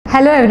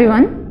Hello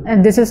everyone,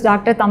 this is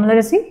Dr.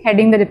 Tamilarasi,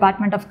 heading the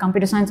Department of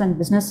Computer Science and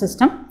Business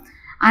System.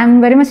 I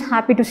am very much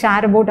happy to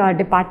share about our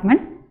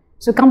department.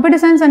 So Computer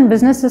Science and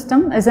Business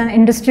System is an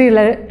industry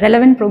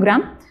relevant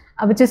program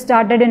which is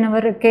started in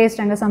our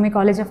K.S.Rangasamy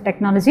College of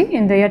Technology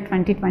in the year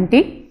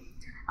 2020.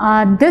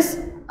 This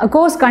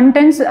course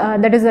contents,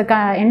 that is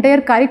the entire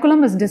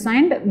curriculum is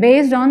designed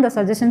based on the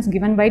suggestions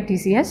given by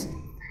TCS.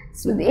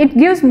 So it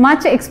gives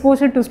much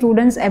exposure to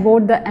students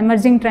about the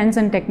emerging trends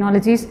and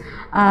technologies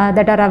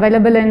that are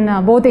available in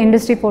both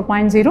Industry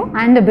 4.0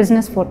 and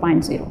Business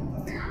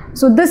 4.0.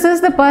 So this is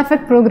the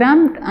perfect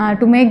program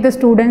to make the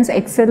students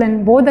excel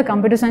in both the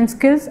computer science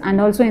skills and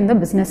also in the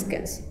business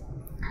skills.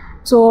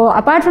 So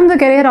apart from the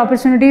career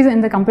opportunities in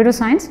the computer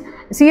science,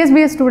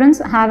 CSBS students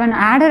have an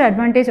added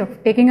advantage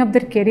of taking up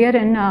their career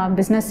in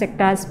business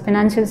sectors,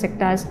 financial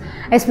sectors,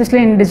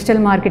 especially in digital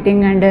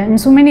marketing and in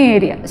so many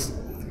areas.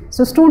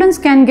 So students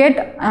can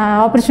get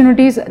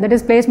opportunities, that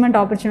is placement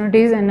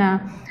opportunities in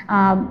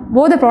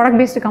both the product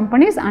based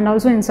companies and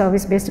also in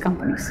service based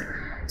companies.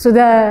 So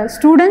the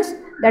students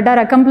that are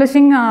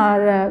accomplishing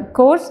the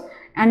course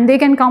and they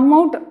can come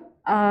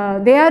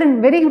out, they are in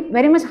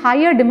very much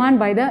higher demand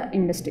by the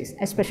industries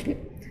especially.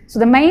 So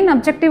the main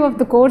objective of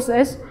the course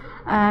is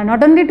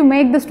not only to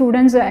make the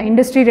students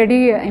industry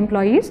ready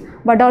employees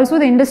but also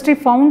the industry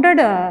founded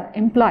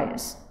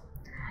employers.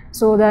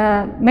 So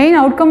the main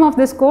outcome of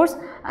this course,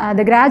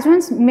 the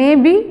graduates may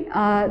be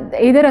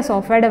either a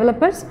software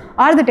developers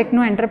or the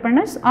techno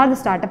entrepreneurs or the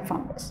startup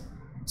founders.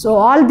 So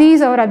all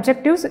these our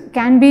objectives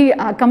can be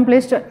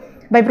accomplished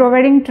by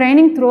providing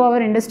training through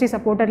our industry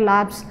supported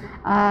labs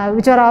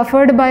which are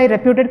offered by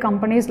reputed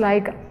companies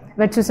like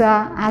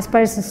Virtusa,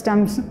 Aspire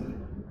Systems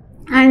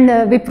and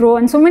Wipro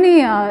and so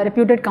many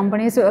reputed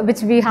companies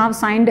which we have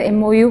signed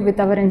MOU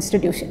with our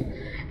institution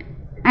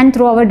and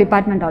through our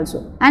department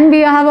also. And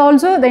we have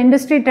also the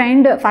industry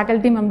trained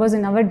faculty members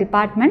in our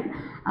department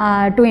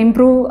to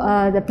improve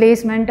the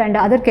placement and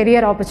other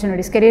career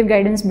opportunities, career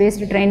guidance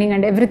based training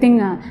and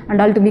everything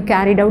and all to be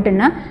carried out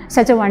in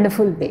such a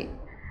wonderful way.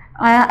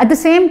 At the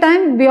same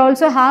time, we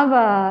also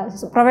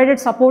have provided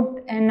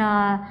support in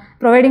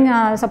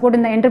providing support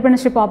in the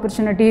entrepreneurship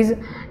opportunities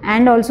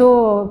and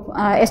also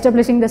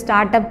establishing the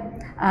startup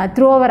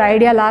through our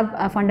Idea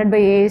Lab funded by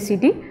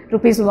ASCT,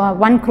 rupees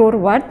 1 crore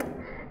worth.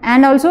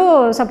 And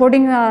also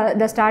supporting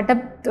the startup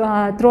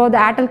through the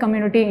ATL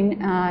community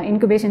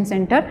incubation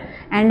center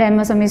and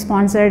MSME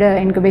sponsored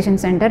incubation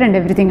center and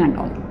everything and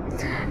all.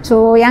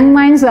 So young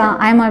minds,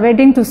 I am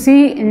waiting to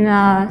see in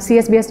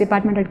CSBS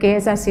department at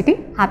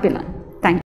KSRCT. Happy learn. Thank you.